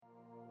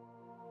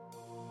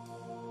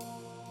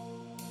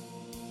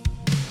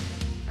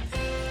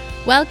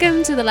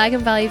Welcome to the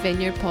Lagan Valley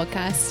Vineyard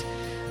podcast.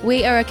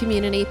 We are a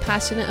community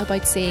passionate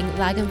about seeing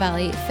Lagan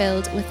Valley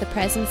filled with the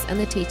presence and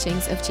the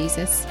teachings of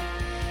Jesus.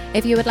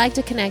 If you would like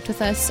to connect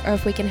with us or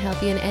if we can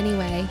help you in any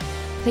way,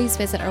 please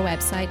visit our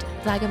website,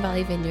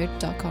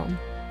 laganvalleyvineyard.com.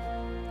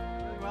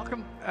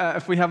 Welcome.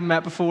 If we haven't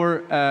met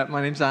before,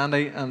 my name's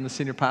Andy. I'm the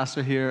senior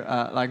pastor here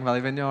at Lagan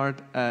Valley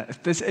Vineyard.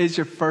 If this is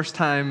your first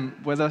time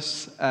with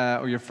us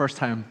or your first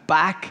time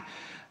back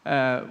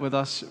with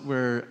us,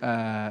 we're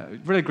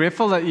really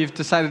grateful that you've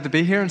decided to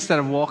be here instead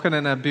of walking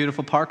in a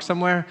beautiful park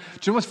somewhere. Do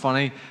you know what's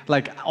funny?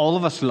 Like, all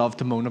of us love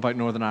to moan about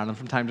Northern Ireland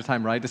from time to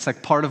time, right? It's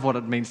like part of what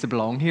it means to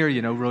belong here,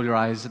 you know, roll your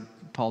eyes at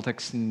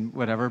politics and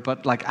whatever.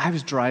 But like, I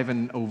was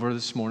driving over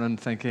this morning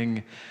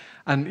thinking,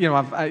 and you know,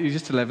 I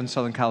used to live in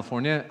Southern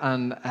California,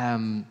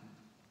 and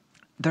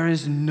there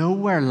is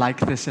nowhere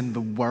like this in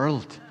the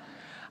world.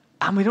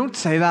 And we don't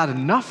say that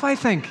enough, I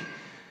think.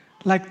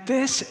 Like,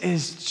 this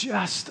is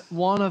just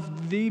one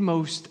of the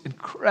most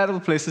incredible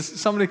places.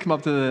 Somebody came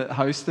up to the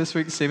house this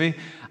week to see me,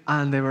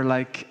 and they were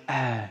like,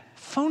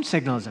 phone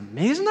signal is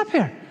amazing up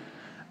here.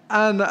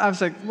 And I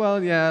was like,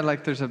 well, yeah,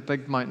 like there's a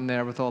big mountain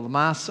there with all the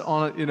masts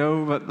on it, you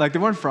know, but like they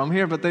weren't from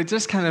here, but they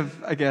just kind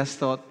of, I guess,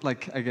 thought,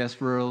 like, I guess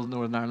rural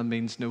Northern Ireland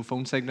means no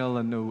phone signal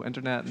and no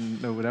internet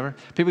and no whatever.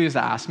 People used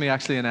to ask me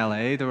actually in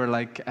LA, they were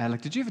like,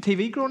 did you have a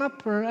TV growing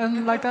up or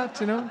anything like that,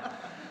 you know?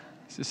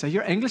 So say,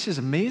 your English is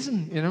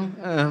amazing, you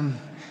know.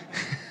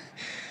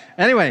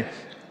 Anyway,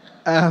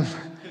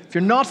 if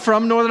you're not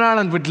from Northern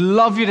Ireland, we'd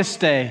love you to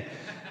stay.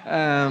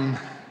 Just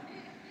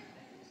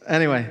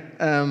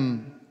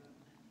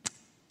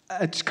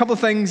a couple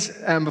of things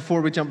before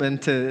we jump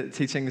into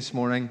teaching this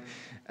morning.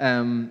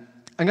 I'm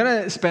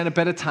going to spend a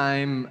bit of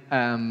time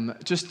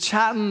just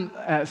chatting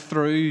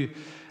through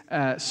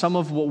some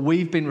of what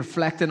we've been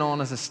reflecting on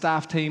as a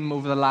staff team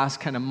over the last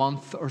kind of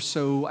month or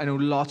so. I know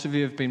lots of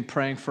you have been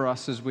praying for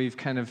us as we've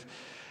kind of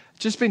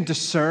just been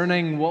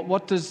discerning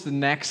what does the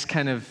next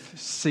kind of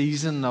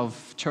season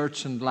of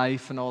church and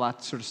life and all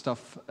that sort of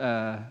stuff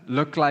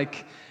look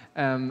like.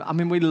 I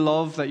mean, we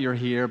love that you're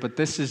here, but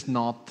this is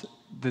not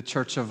the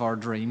church of our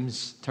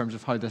dreams in terms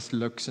of how this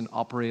looks and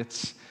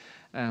operates.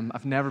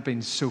 I've never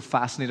been so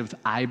fascinated with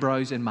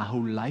eyebrows in my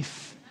whole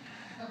life,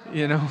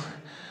 you know.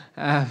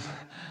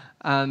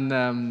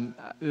 And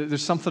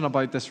there's something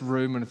about this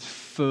room, and it's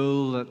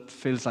full, it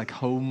feels like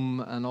home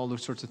and all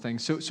those sorts of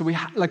things. So we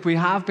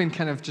have been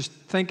kind of just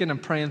thinking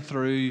and praying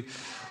through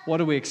what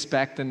do we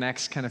expect the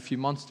next kind of few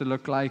months to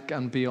look like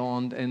and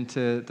beyond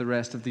into the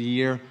rest of the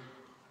year.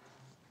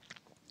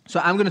 So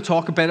I'm going to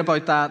talk a bit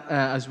about that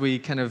as we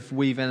kind of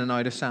weave in and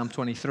out of Psalm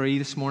 23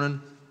 this morning.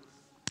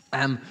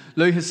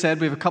 Lou has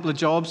said we have a couple of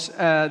jobs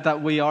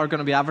that we are going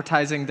to be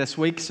advertising this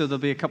week, so there'll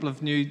be a couple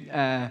of new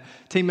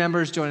team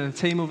members joining the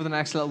team over the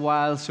next little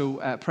while,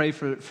 so pray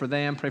for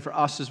them, pray for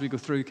us as we go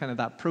through kind of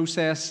that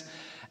process.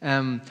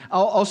 I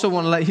also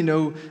want to let you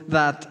know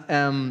that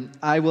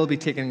I will be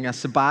taking a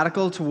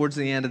sabbatical towards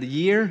the end of the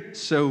year.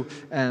 So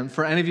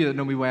for any of you that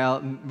know me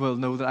well, will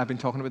know that I've been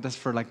talking about this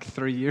for like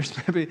 3 years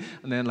maybe,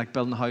 and then like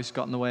building a house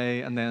got in the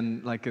way, and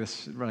then like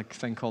this like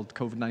thing called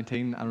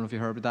COVID-19. I don't know if you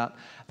heard about that.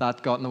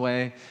 That got in the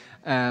way.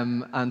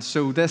 And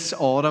so this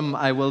autumn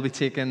I will be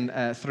taking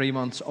 3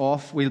 months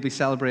off. We'll be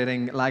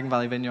celebrating Lagan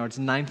Valley Vineyard's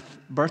 9th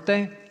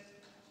birthday,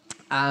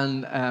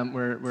 and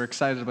we're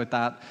excited about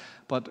that.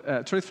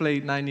 But truthfully,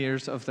 9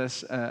 years of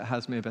this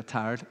has me a bit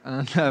tired.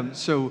 And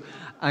so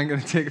I'm going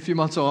to take a few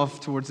months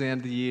off towards the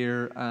end of the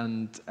year,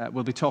 and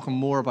we'll be talking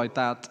more about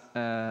that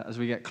as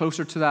we get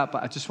closer to that,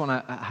 but I just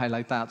want to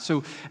highlight that.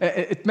 So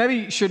it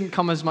maybe shouldn't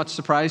come as much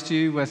surprise to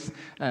you with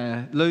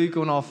Lou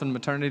going off on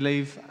maternity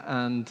leave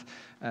and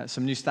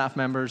some new staff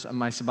members and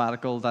my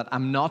sabbatical that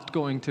I'm not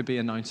going to be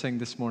announcing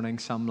this morning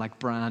some like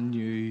brand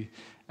new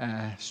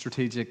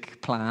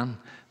strategic plan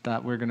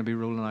that we're going to be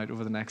rolling out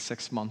over the next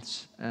 6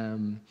 months.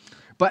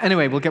 But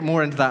anyway, we'll get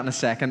more into that in a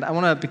second. I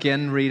want to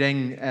begin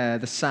reading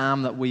the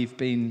psalm that we've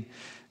been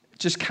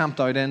just camped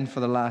out in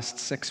for the last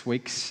 6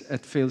 weeks.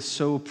 It feels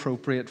so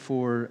appropriate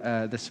for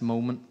this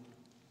moment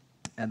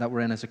that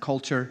we're in as a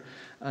culture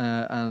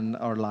and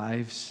our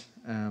lives.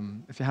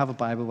 If you have a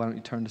Bible, why don't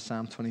you turn to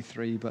Psalm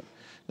 23? But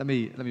let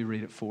me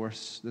read it for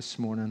us this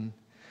morning.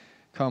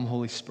 Come,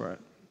 Holy Spirit.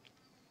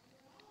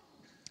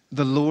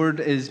 The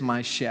Lord is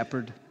my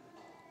shepherd.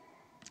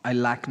 I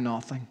lack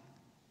nothing.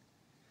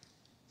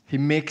 He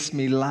makes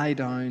me lie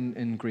down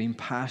in green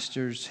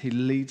pastures. He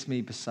leads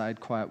me beside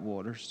quiet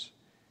waters.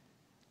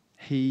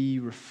 He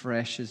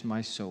refreshes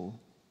my soul.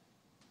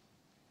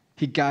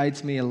 He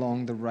guides me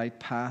along the right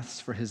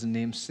paths for his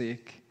name's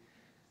sake.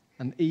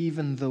 And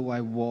even though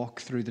I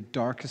walk through the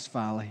darkest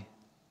valley,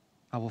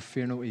 I will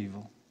fear no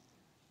evil.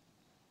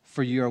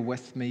 For you are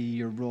with me,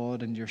 your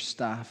rod and your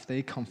staff,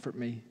 they comfort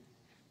me.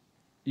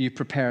 You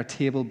prepare a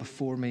table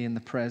before me in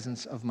the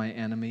presence of my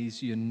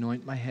enemies. You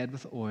anoint my head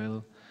with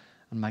oil,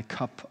 and my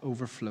cup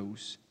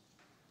overflows.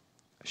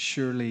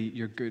 Surely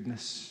your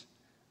goodness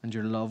and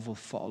your love will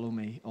follow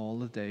me all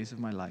the days of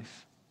my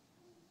life,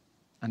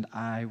 and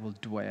I will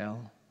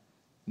dwell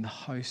in the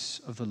house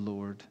of the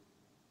Lord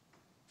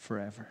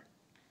forever.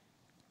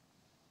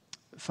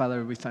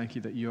 Father, we thank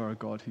you that you are a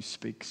God who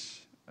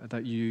speaks,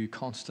 that you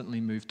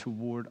constantly move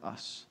toward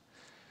us.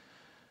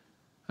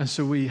 And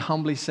so we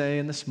humbly say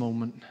in this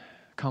moment,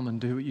 come and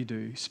do what you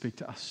do. Speak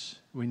to us.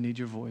 We need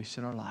your voice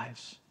in our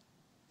lives.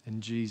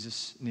 In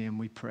Jesus' name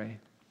we pray.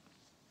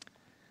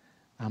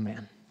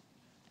 Amen.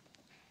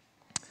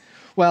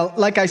 Well,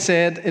 like I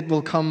said, it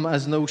will come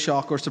as no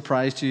shock or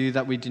surprise to you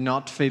that we do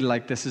not feel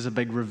like this is a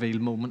big reveal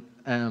moment.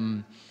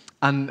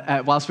 And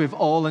whilst we've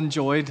all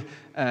enjoyed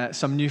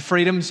some new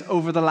freedoms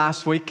over the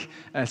last week,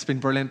 it's been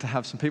brilliant to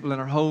have some people in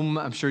our home.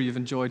 I'm sure you've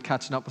enjoyed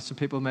catching up with some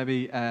people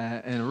maybe in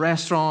a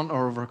restaurant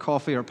or over a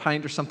coffee or a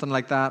pint or something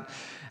like that.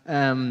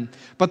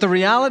 But the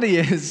reality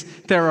is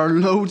there are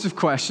loads of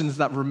questions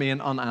that remain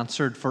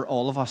unanswered for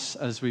all of us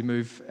as we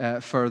move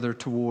further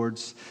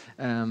towards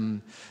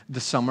the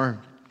summer.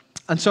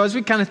 And so as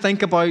we kind of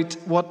think about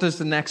what does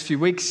the next few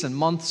weeks and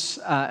months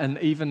and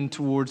even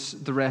towards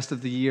the rest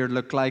of the year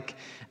look like,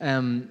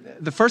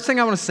 the first thing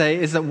I want to say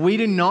is that we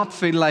do not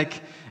feel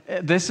like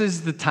this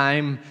is the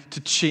time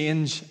to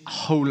change a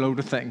whole load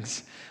of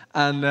things.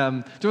 And you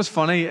know what's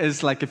funny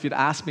is, like, if you'd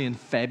asked me in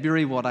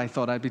February what I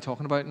thought I'd be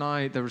talking about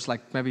now, there was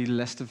like maybe a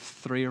list of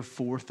 3 or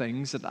 4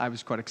 things that I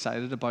was quite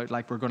excited about,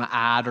 like we're going to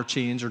add or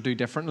change or do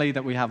differently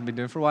that we haven't been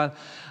doing for a while.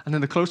 And then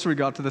the closer we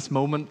got to this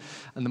moment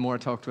and the more I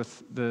talked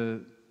with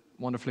the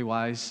wonderfully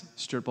wise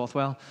Stuart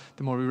Bothwell,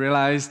 the more we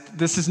realized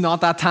this is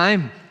not that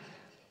time.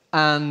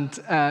 And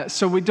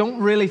so we don't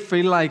really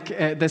feel like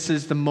this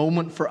is the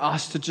moment for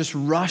us to just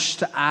rush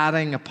to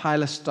adding a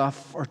pile of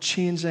stuff or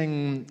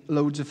changing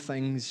loads of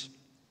things.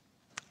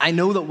 I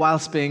know that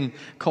whilst being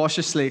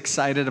cautiously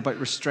excited about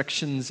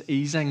restrictions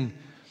easing,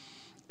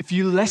 if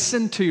you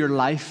listen to your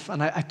life,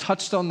 and I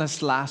touched on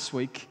this last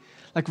week,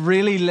 like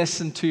really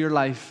listen to your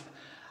life,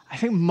 I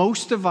think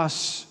most of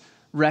us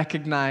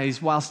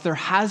recognize, whilst there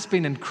has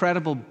been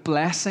incredible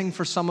blessing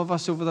for some of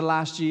us over the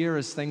last year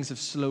as things have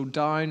slowed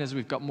down, as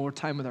we've got more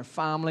time with our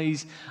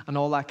families and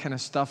all that kind of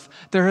stuff,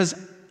 there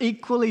has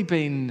equally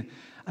been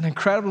an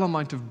incredible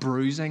amount of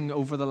bruising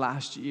over the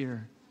last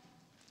year.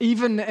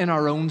 Even in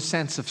our own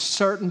sense of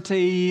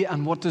certainty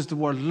and what does the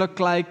world look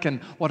like and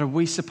what are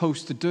we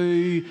supposed to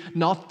do,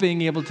 not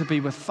being able to be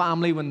with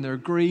family when they're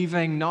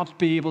grieving, not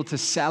be able to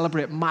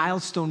celebrate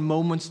milestone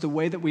moments the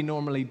way that we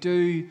normally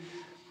do.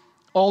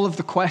 All of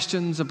the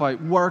questions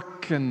about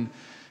work and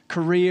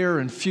career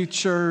and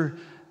future,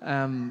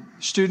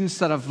 students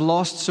that have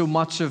lost so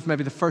much of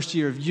maybe the first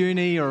year of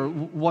uni, or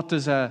what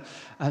does a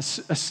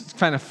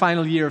kind of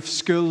final year of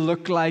school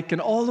look like, and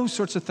all those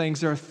sorts of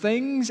things. There are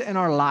things in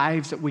our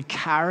lives that we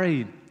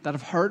carry that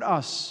have hurt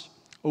us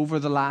over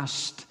the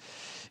last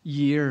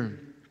year.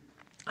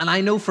 And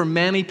I know for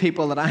many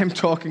people that I'm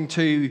talking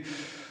to,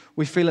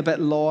 we feel a bit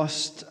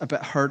lost, a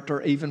bit hurt,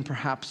 or even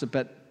perhaps a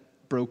bit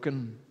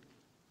broken.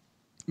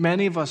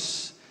 Many of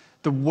us,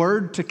 the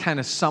word to kind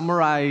of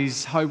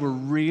summarize how we're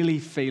really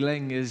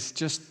feeling is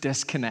just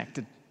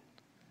disconnected.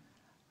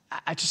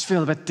 I just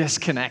feel a bit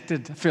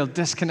disconnected. I feel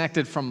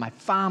disconnected from my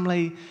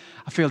family.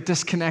 I feel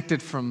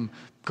disconnected from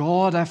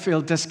God. I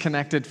feel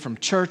disconnected from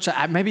church.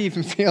 I maybe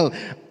even feel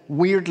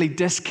weirdly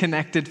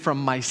disconnected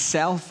from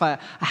myself. I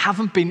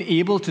haven't been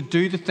able to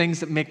do the things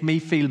that make me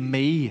feel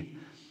me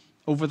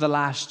over the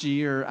last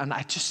year. And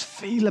I just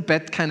feel a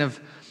bit kind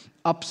of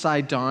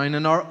upside down.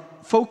 And our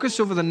focus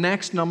over the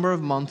next number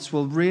of months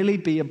will really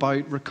be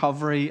about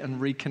recovery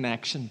and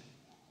reconnection.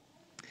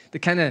 The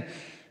kind of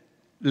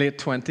late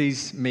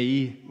 20s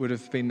me would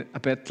have been a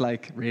bit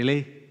like,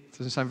 really?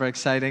 Doesn't sound very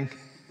exciting.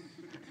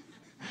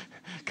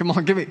 Come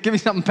on, give me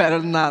something better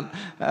than that.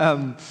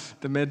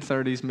 The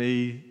mid-30s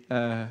me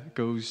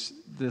goes,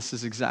 this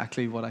is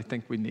exactly what I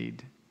think we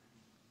need.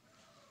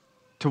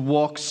 To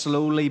walk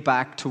slowly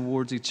back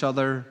towards each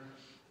other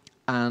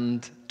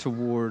and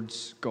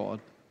towards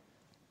God.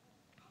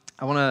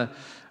 I want to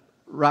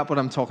wrap what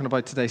I'm talking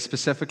about today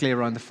specifically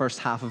around the first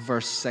half of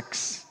verse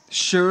 6.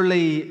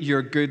 Surely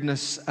your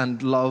goodness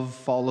and love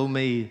follow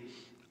me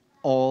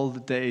all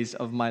the days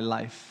of my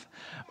life.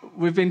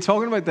 We've been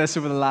talking about this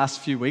over the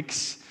last few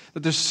weeks,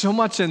 that there's so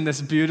much in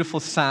this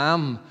beautiful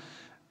psalm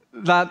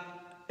that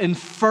in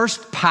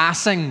first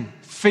passing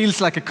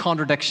feels like a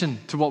contradiction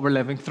to what we're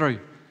living through.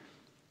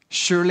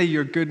 Surely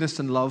your goodness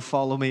and love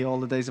follow me all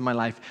the days of my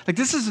life. Like,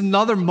 this is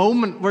another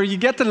moment where you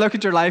get to look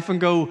at your life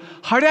and go,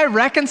 how do I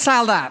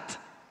reconcile that?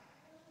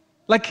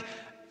 Like,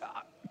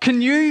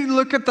 can you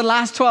look at the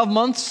last 12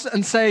 months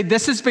and say,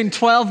 this has been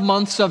 12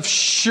 months of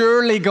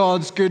surely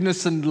God's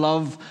goodness and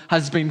love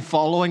has been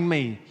following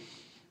me?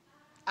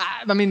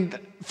 I mean,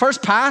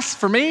 first pass,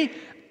 for me,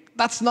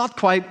 that's not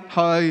quite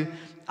how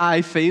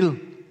I feel.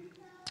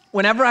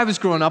 Whenever I was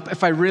growing up,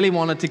 if I really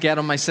wanted to get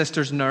on my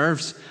sister's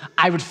nerves,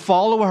 I would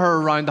follow her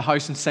around the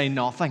house and say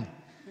nothing.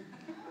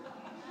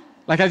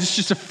 Like, I just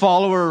used to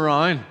follow her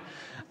around.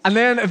 And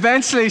then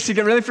eventually she'd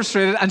get really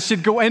frustrated and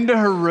she'd go into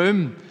her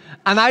room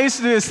And I used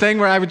to do this thing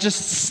where I would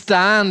just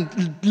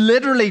stand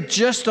literally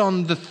just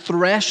on the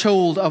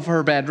threshold of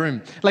her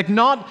bedroom. Like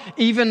not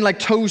even like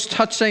toes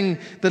touching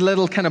the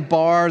little kind of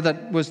bar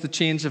that was the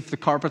change of the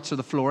carpets or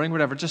the flooring,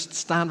 whatever. Just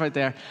stand right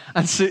there.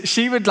 And so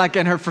she would like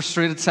in her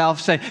frustrated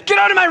self say, "Get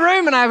out of my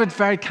room." And I would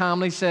very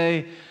calmly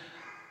say,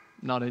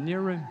 "Not in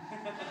your room."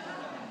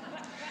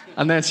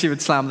 And then she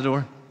would slam the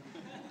door.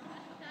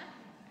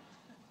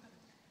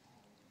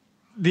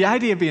 The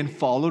idea of being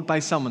followed by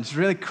someone is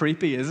really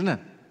creepy, isn't it?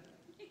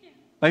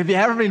 Like, have you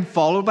ever been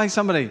followed by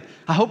somebody?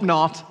 I hope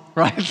not,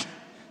 right?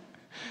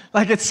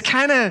 Like, it's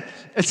kind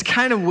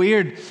of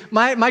weird.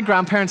 My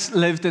grandparents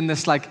lived in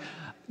this, like,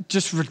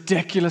 just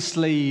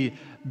ridiculously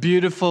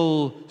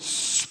beautiful,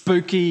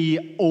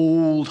 spooky,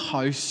 old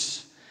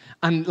house.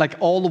 And, like,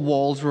 all the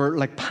walls were,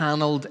 like,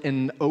 paneled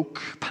in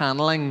oak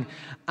paneling.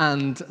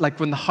 And,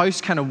 like, when the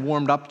house kind of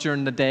warmed up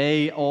during the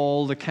day,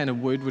 all the kind of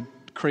wood would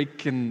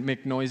creak and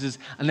make noises.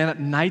 And then at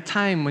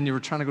nighttime, when you were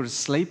trying to go to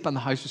sleep and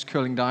the house was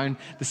cooling down,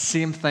 the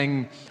same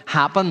thing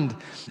happened.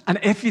 And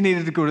if you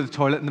needed to go to the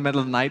toilet in the middle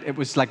of the night, it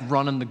was like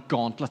running the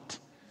gauntlet.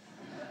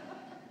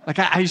 Like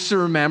I used to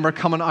remember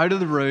coming out of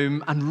the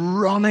room and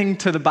running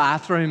to the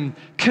bathroom,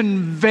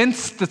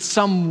 convinced that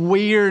some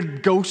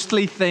weird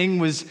ghostly thing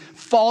was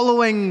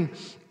following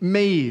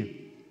me.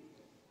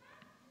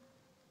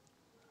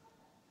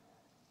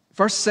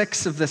 Verse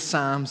 6 of this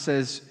psalm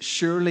says,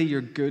 "Surely your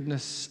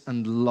goodness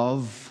and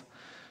love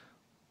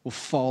will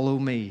follow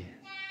me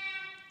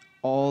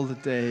all the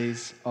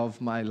days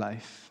of my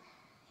life."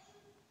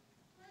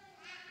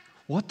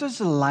 What does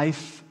a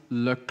life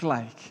look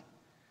like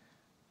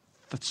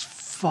that's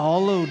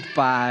followed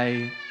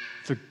by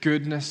the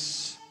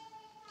goodness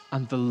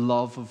and the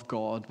love of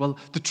God? Well,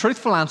 the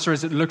truthful answer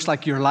is it looks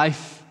like your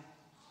life.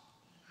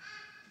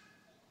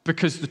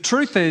 Because the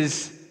truth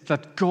is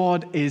that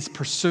God is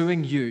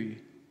pursuing you,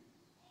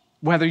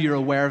 whether you're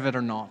aware of it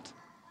or not.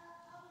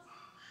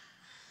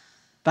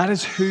 That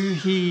is who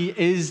He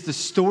is. The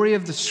story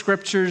of the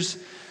Scriptures,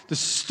 the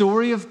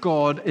story of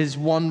God, is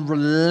one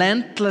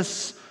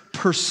relentless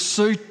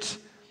pursuit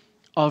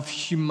of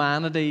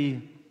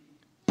humanity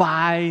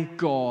by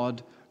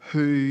God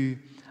who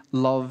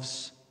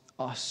loves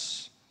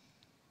us.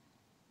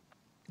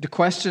 The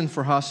question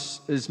for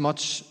us is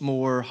much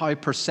more, how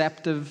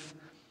perceptive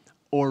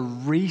or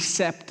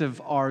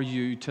receptive are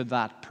you to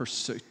that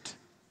pursuit?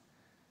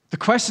 The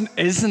question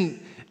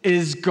isn't,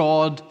 is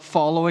God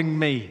following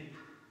me?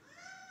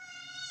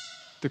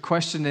 The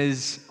question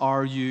is,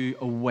 are you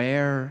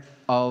aware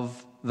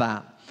of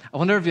that? I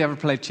wonder if you ever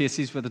played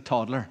Chases with a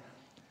toddler.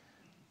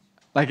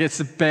 Like, it's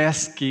the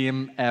best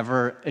game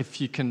ever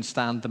if you can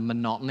stand the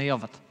monotony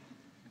of it.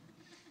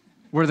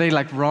 Where they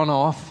like run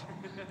off.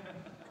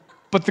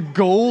 But the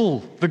goal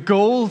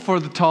for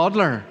the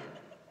toddler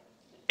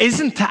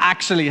isn't to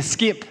actually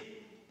escape.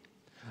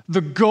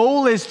 The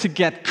goal is to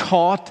get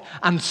caught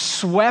and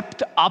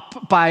swept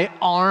up by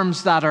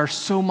arms that are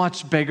so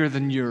much bigger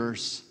than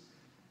yours.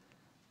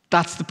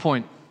 That's the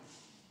point.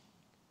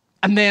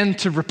 And then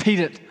to repeat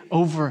it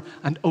over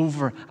and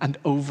over and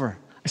over.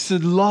 I used to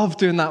love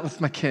doing that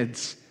with my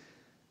kids.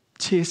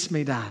 Chase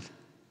me, Dad.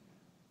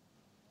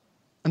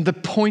 And the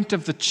point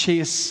of the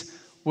chase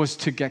was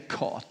to get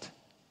caught.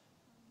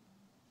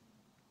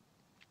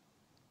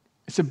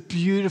 It's a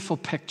beautiful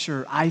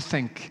picture, I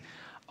think,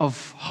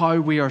 of how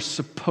we are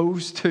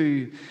supposed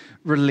to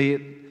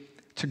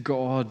relate to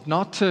God.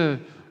 Not to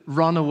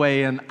run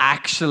away and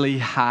actually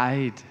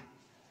hide,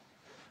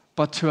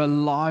 but to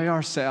allow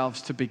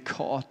ourselves to be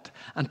caught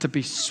and to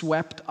be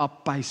swept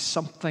up by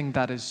something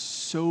that is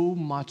so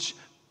much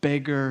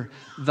bigger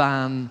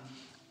than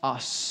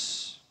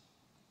us.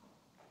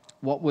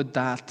 What would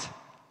that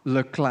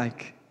look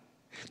like?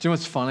 Do you know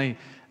what's funny?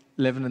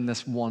 Living in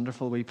this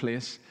wonderful wee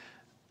place,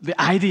 the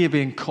idea of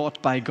being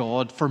caught by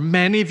God, for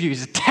many of you,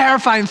 is a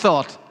terrifying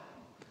thought.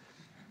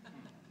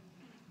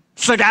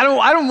 It's like, I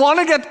don't want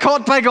to get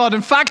caught by God.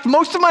 In fact,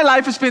 most of my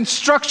life has been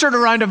structured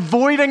around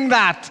avoiding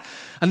that.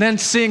 And then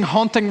seeing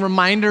haunting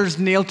reminders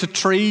nailed to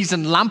trees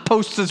and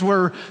lampposts as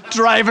we're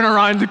driving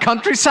around the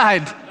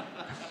countryside.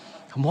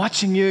 I'm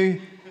watching you.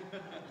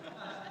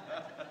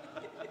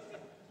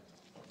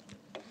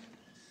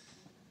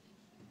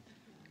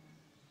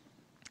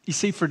 You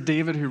see, for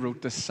David, who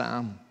wrote this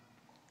psalm,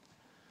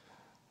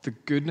 the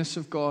goodness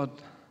of God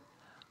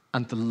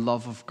and the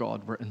love of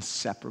God were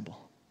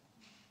inseparable.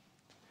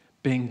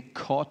 Being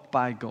caught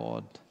by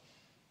God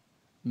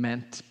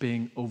meant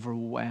being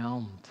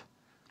overwhelmed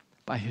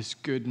by His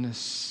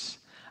goodness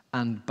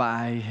and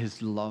by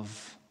His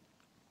love.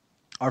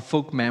 Our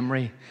folk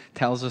memory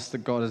tells us that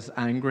God is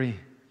angry,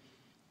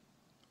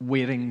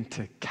 waiting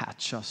to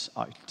catch us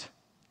out.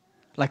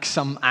 Like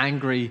some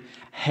angry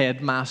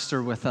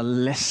headmaster with a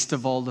list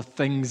of all the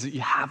things that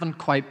you haven't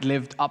quite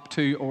lived up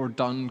to or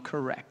done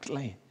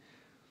correctly.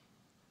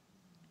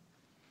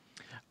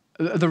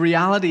 The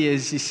reality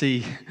is, you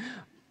see,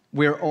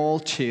 we're all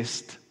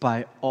chased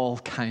by all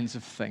kinds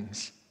of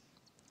things.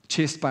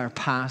 chased by our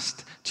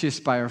past,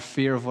 chased by our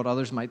fear of what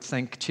others might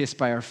think, chased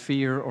by our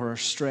fear or our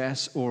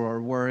stress or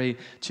our worry,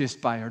 chased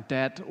by our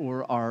debt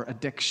or our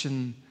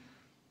addiction.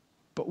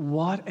 But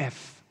what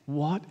if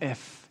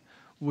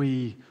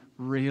we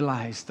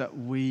realized that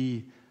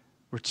we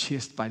were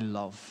chased by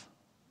love,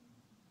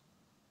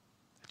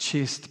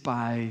 chased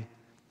by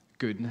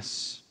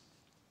goodness?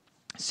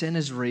 Sin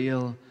is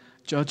real,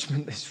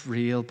 judgment is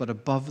real, but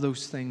above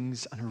those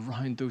things and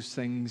around those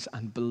things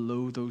and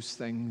below those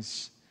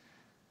things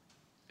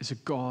is a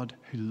God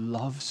who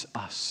loves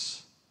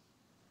us.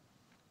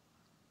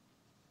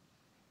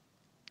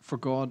 For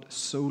God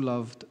so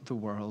loved the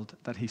world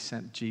that he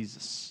sent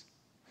Jesus.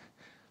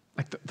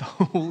 Like the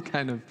whole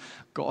kind of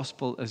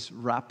gospel is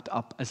wrapped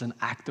up as an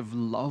act of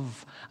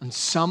love. And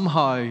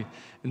somehow,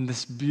 in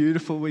this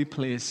beautiful wee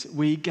place,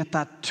 we get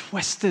that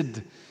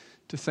twisted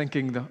to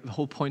thinking the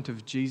whole point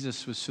of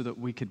Jesus was so that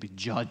we could be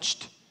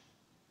judged.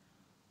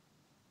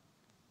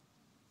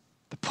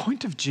 The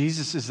point of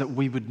Jesus is that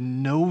we would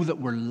know that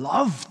we're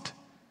loved.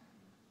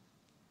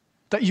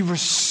 That you were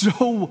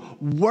so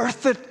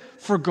worth it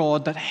for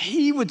God that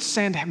he would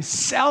send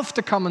himself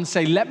to come and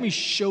say, let me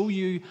show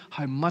you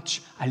how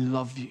much I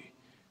love you.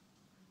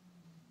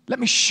 Let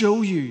me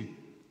show you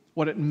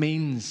what it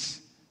means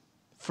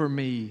for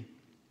me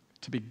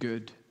to be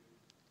good.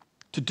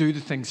 To do the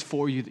things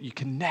for you that you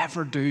can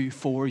never do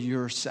for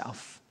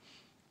yourself.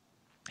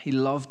 He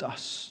loved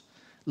us,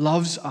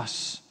 loves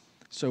us,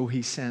 so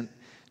he sent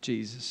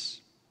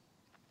Jesus.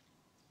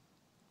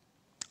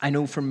 I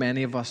know for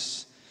many of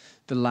us,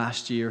 the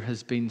last year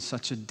has been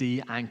such a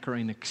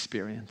de-anchoring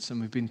experience, and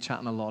we've been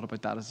chatting a lot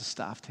about that as a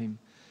staff team.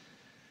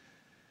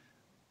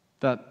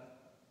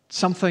 That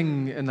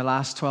something in the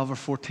last 12 or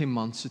 14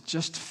 months, it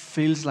just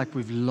feels like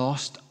we've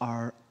lost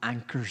our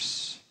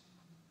anchors,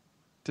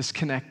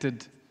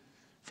 disconnected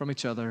from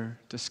each other,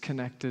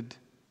 disconnected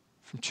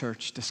from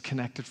church,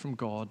 disconnected from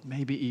God,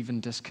 maybe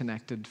even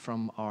disconnected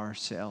from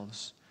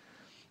ourselves.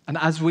 And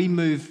as we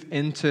move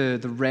into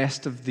the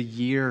rest of the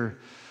year,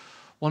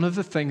 one of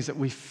the things that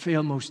we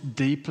feel most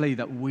deeply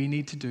that we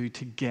need to do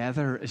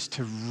together is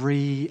to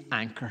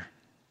re-anchor.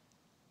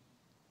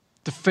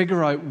 To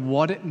figure out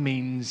what it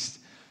means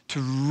to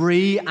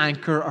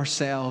re-anchor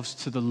ourselves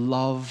to the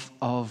love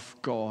of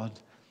God.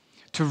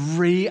 To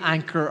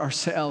re-anchor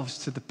ourselves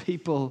to the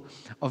people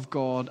of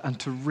God, and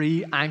to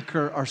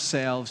re-anchor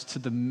ourselves to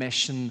the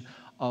mission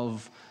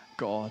of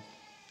God.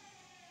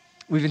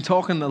 We've been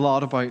talking a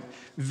lot about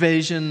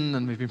vision,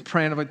 and we've been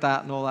praying about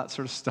that and all that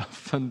sort of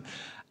stuff. And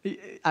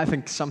I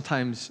think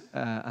sometimes,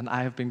 and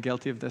I have been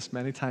guilty of this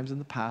many times in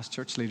the past,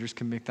 church leaders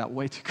can make that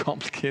way too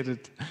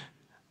complicated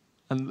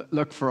and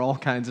look for all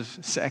kinds of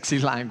sexy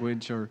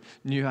language or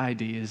new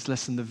ideas.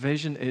 Listen, the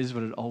vision is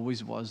what it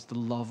always was, the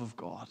love of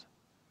God.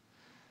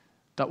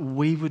 That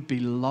we would be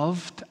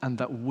loved, and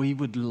that we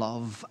would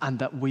love, and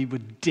that we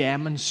would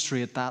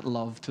demonstrate that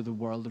love to the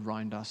world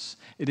around us.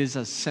 It is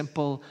as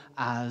simple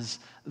as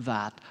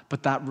that.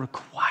 But that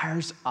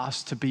requires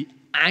us to be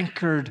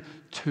anchored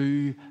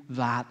to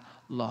that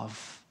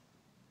love.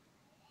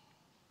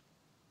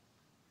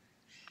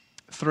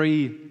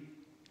 3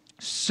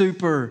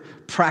 super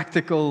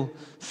practical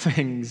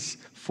things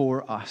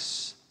for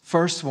us.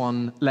 First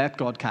one, let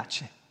God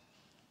catch you.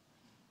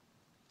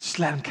 Just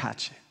let him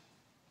catch you.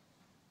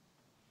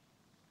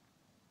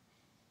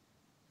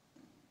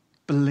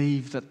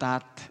 Believe that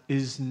that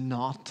is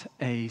not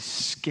a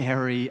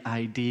scary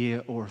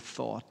idea or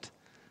thought.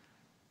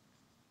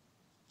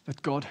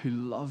 That God who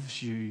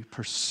loves you,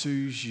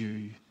 pursues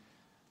you,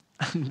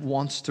 and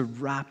wants to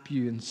wrap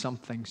you in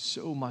something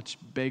so much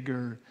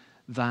bigger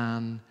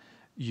than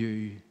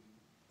you.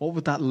 What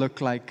would that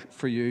look like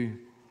for you?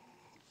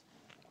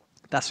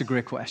 That's a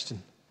great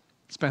question.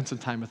 Spend some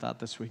time with that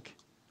this week.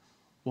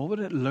 What would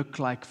it look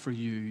like for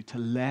you to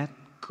let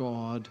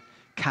God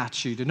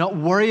catch you? To not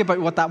worry about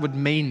what that would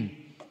mean.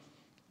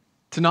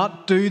 To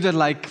not do the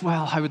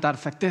well, how would that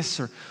affect this?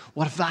 Or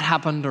what if that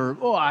happened?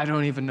 Or, I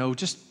don't even know.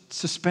 Just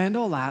suspend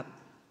all that.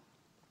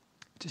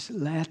 Just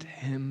let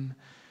him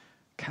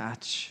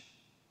catch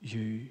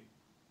you.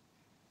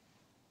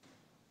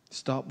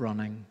 Stop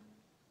running.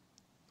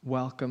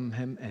 Welcome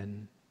him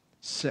in.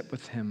 Sit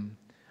with him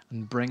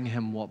and bring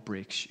him what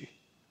breaks you.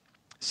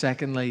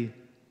 Secondly,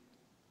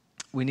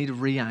 we need to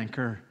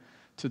re-anchor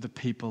to the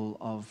people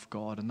of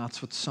God. And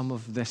that's what some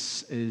of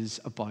this is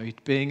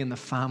about. Being in the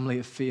family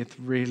of faith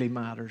really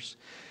matters.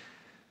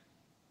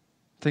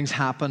 Things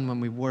happen when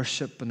we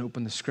worship and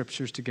open the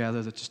scriptures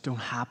together that just don't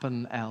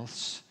happen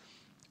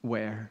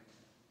elsewhere.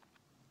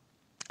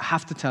 I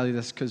have to tell you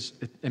this because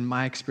in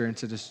my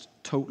experience it is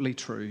totally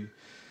true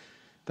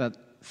that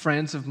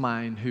friends of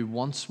mine who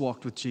once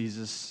walked with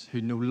Jesus,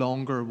 who no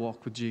longer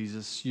walk with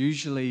Jesus,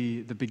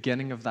 usually the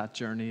beginning of that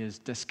journey is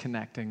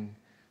disconnecting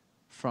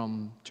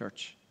from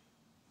church.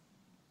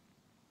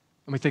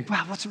 And we think,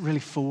 wow, what's it really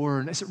for?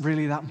 And is it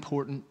really that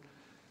important?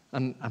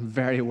 And I'm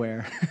very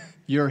aware.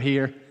 You're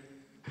here.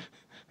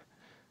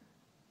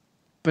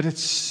 But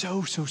it's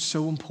so, so,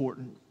 so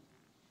important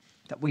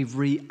that we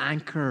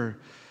re-anchor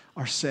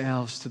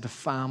ourselves to the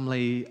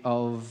family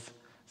of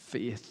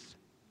faith.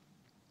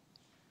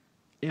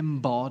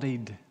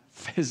 embodied,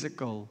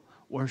 physical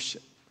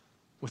worship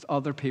with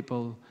other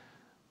people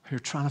who are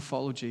trying to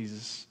follow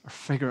Jesus or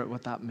figure out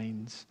what that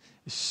means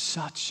is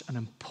such an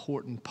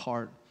important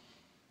part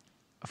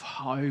of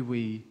how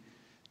we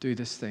do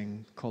this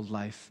thing called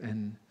life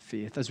in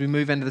faith. As we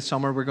move into the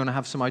summer, we're going to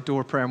have some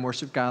outdoor prayer and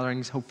worship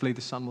gatherings. Hopefully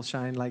the sun will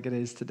shine like it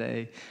is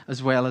today,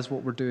 as well as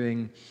what we're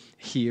doing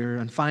here.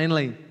 And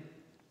finally,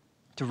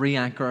 to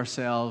re-anchor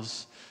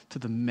ourselves to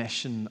the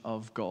mission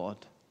of God.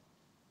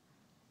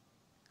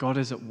 God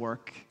is at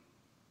work,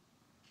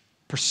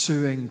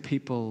 pursuing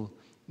people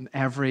in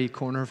every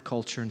corner of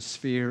culture and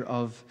sphere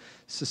of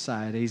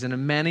societies. And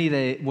in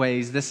many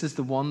ways, this is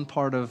the one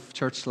part of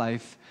church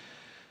life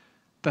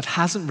that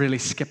hasn't really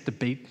skipped a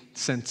beat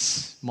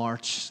since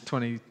March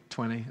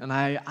 2020. And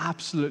I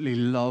absolutely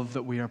love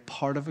that we are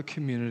part of a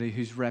community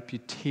whose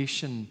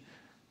reputation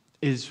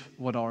is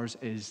what ours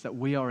is, that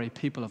we are a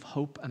people of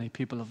hope and a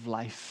people of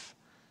life.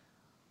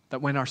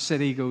 That when our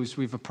city goes,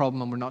 we have a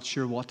problem and we're not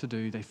sure what to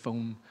do, they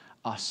phone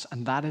us.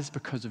 And that is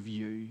because of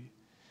you,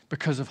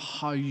 because of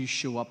how you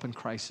show up in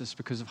crisis,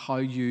 because of how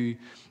you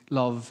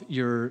love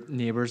your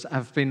neighbours.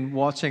 I've been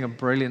watching a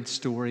brilliant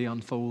story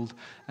unfold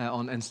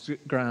on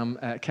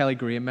Instagram. Kelly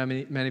Graham,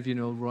 many of you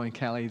know Roy and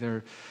Kelly.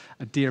 They're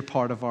a dear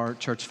part of our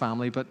church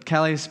family. But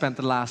Kelly has spent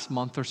the last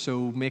month or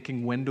so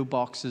making window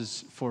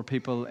boxes for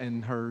people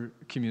in her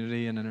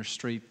community and in her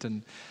street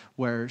and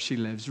where she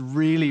lives.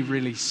 Really,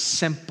 really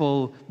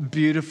simple,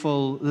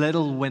 beautiful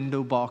little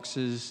window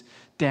boxes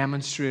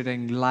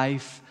demonstrating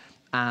life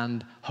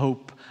and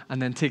hope, and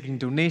then taking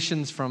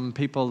donations from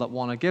people that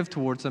want to give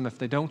towards them. If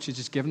they don't, she's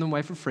just giving them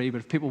away for free. But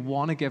if people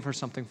want to give her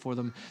something for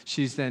them,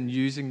 she's then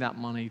using that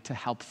money to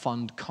help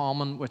fund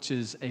Common, which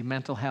is a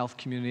mental health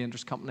community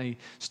interest company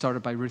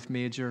started by Ruth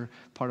Major,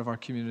 part of our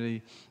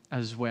community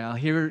as well.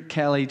 Here,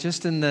 Kelly,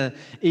 just in the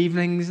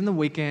evenings and the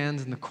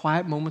weekends and the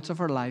quiet moments of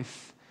her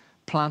life,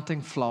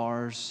 planting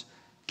flowers,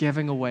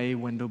 giving away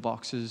window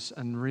boxes,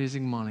 and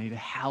raising money to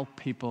help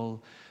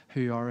people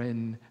who are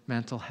in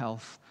mental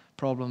health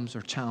problems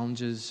or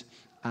challenges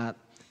at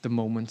the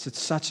moment. It's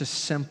such a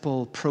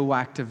simple,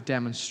 proactive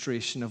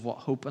demonstration of what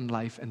hope and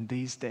life in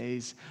these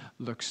days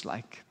looks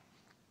like.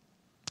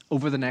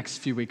 Over the next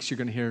few weeks, you're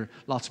going to hear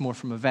lots more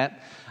from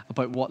Yvette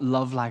about what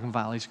Love Lagan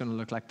Valley is going to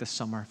look like this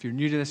summer. If you're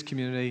new to this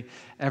community,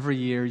 every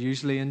year,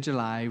 usually in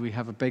July, we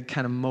have a big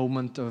kind of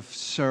moment of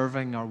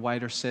serving our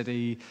wider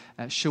city,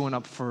 showing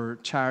up for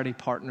charity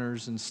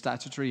partners and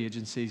statutory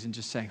agencies and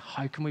just saying,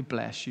 how can we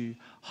bless you?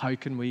 How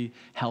can we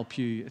help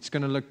you? It's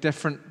going to look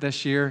different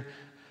this year.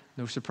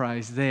 No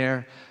surprise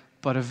there.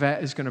 But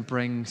Yvette is going to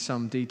bring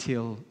some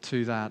detail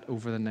to that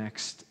over the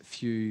next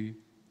few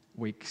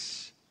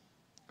weeks.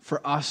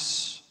 For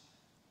us,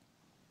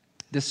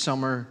 this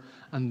summer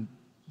and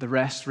the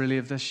rest really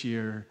of this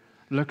year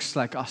looks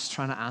like us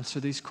trying to answer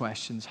these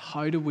questions.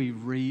 How do we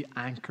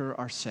re-anchor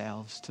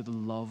ourselves to the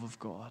love of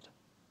God?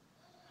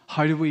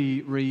 How do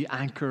we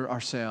re-anchor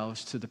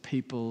ourselves to the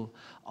people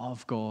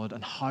of God?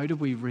 And how do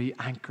we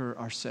re-anchor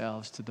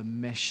ourselves to the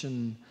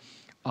mission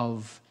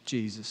of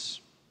Jesus?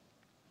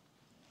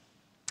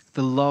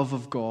 The love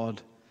of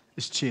God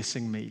is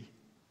chasing me.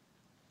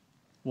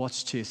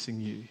 What's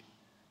chasing you?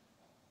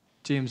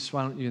 James,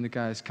 why don't you and the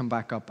guys come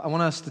back up? I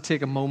want us to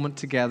take a moment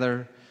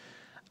together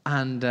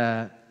and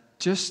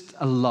just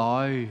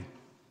allow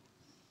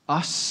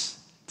us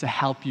to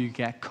help you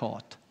get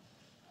caught.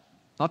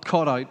 Not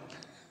caught out,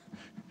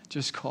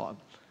 just caught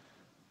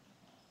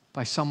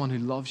by someone who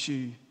loves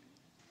you,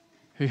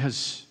 who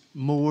has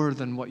more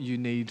than what you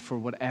need for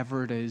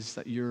whatever it is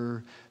that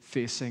you're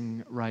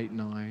facing right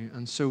now.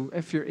 And so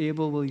if you're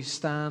able, will you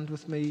stand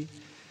with me?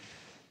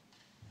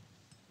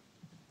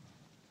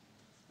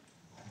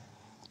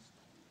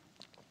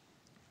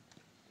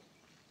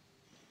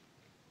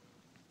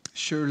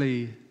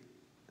 Surely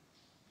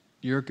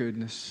your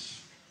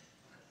goodness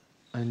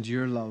and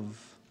your love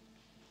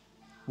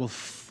will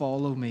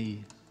follow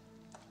me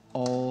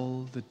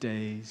all the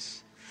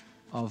days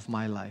of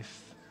my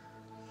life.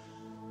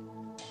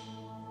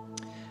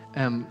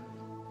 One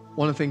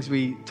of the things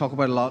we talk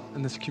about a lot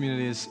in this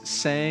community is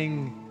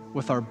saying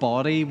with our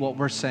body what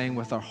we're saying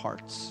with our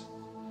hearts.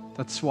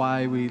 That's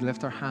why we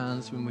lift our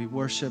hands when we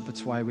worship.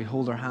 It's why we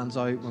hold our hands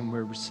out when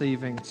we're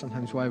receiving. It's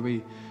sometimes why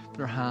we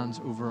put our hands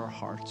over our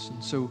hearts.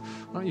 And so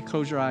why don't you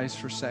close your eyes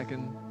for a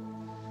second?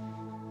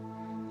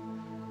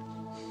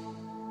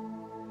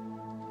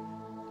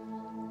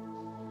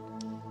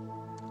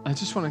 I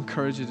just want to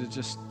encourage you to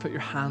just put your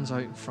hands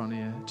out in front of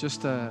you.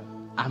 Just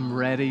I'm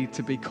ready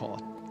to be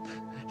caught.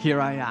 Here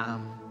I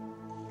am.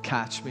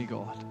 Catch me,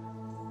 God.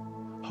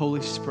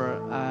 Holy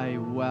Spirit, I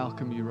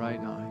welcome you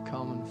right now.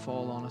 Come and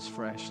fall on us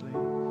freshly.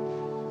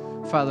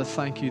 Father,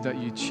 thank you that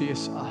you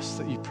chase us,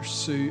 that you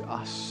pursue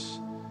us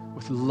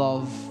with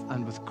love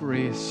and with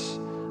grace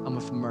and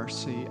with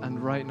mercy. And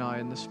right now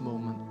in this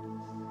moment,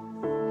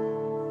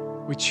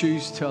 we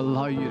choose to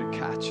allow you to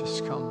catch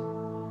us.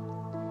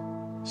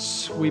 Come,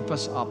 sweep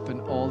us up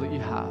in all that you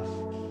have.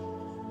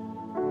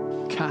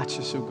 Catch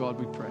us, oh God,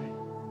 we pray.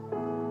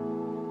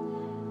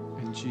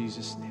 In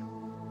Jesus' name.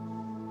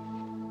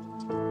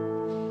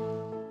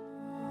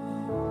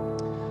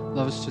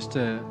 love us just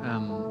to,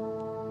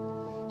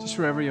 just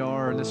wherever you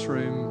are in this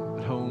room,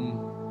 at home,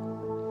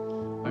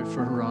 out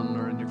for a run,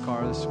 or in your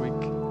car this week,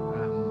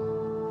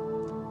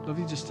 love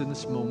you just in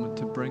this moment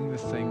to bring the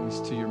things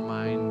to your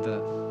mind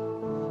that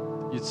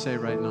you'd say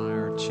right now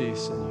are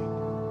chasing you.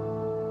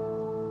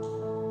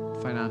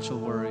 Financial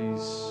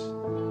worries,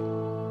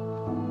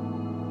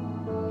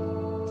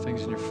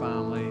 things in your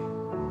family,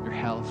 your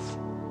health.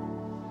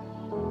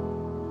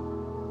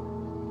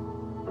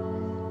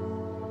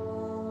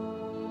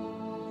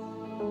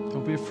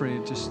 Don't be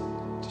afraid, just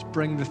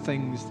bring the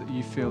things that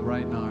you feel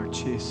right now are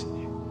chasing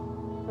you.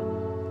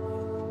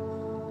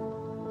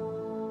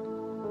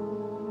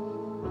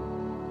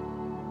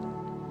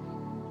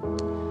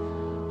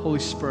 Holy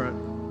Spirit,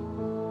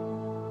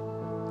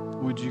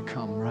 would you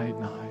come right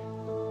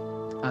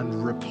now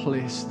and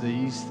replace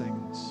these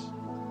things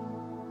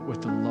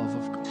with the love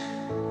of God?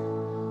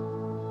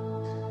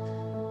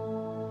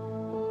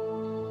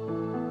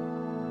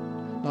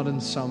 Not in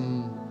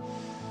some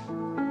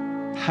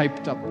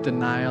hyped up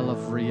denial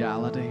of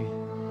reality,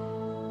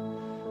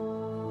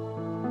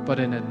 but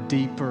in a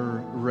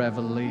deeper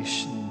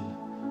revelation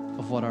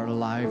of what our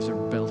lives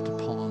are built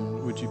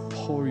upon. Would you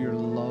pour your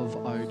love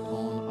out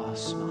on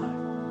us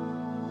now?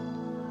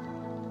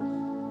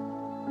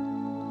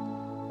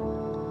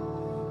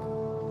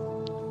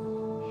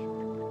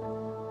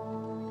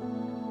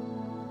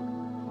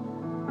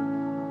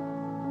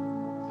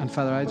 And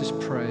Father, I just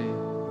pray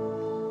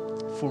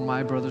for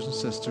my brothers and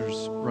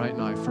sisters right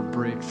now for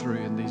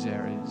breakthrough in these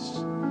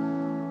areas.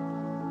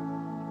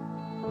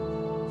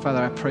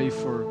 Father, I pray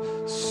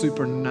for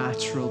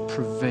supernatural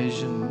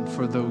provision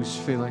for those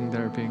feeling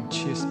they're being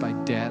chased by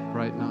debt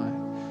right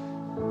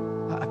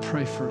now. I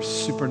pray for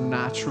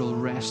supernatural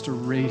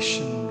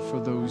restoration for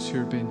those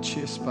who are being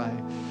chased by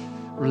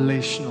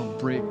relational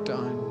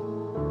breakdown.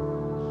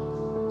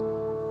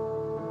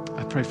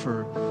 I pray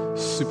for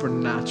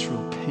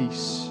supernatural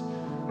peace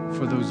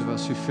for those of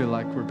us who feel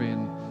like we're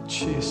being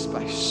chased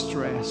by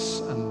stress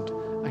and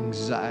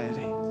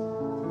anxiety.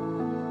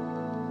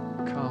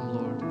 Come,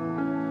 Lord.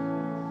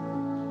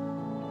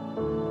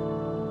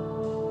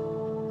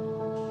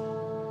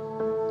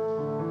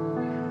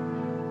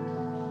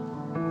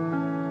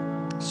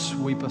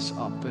 Sweep us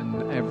up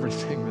in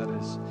everything that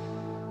is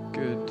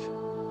good,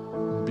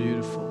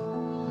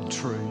 beautiful, and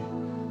true,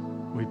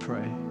 we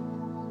pray.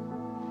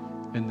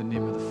 In the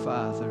name of the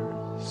Father,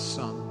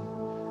 Son,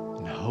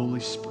 and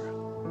Holy Spirit.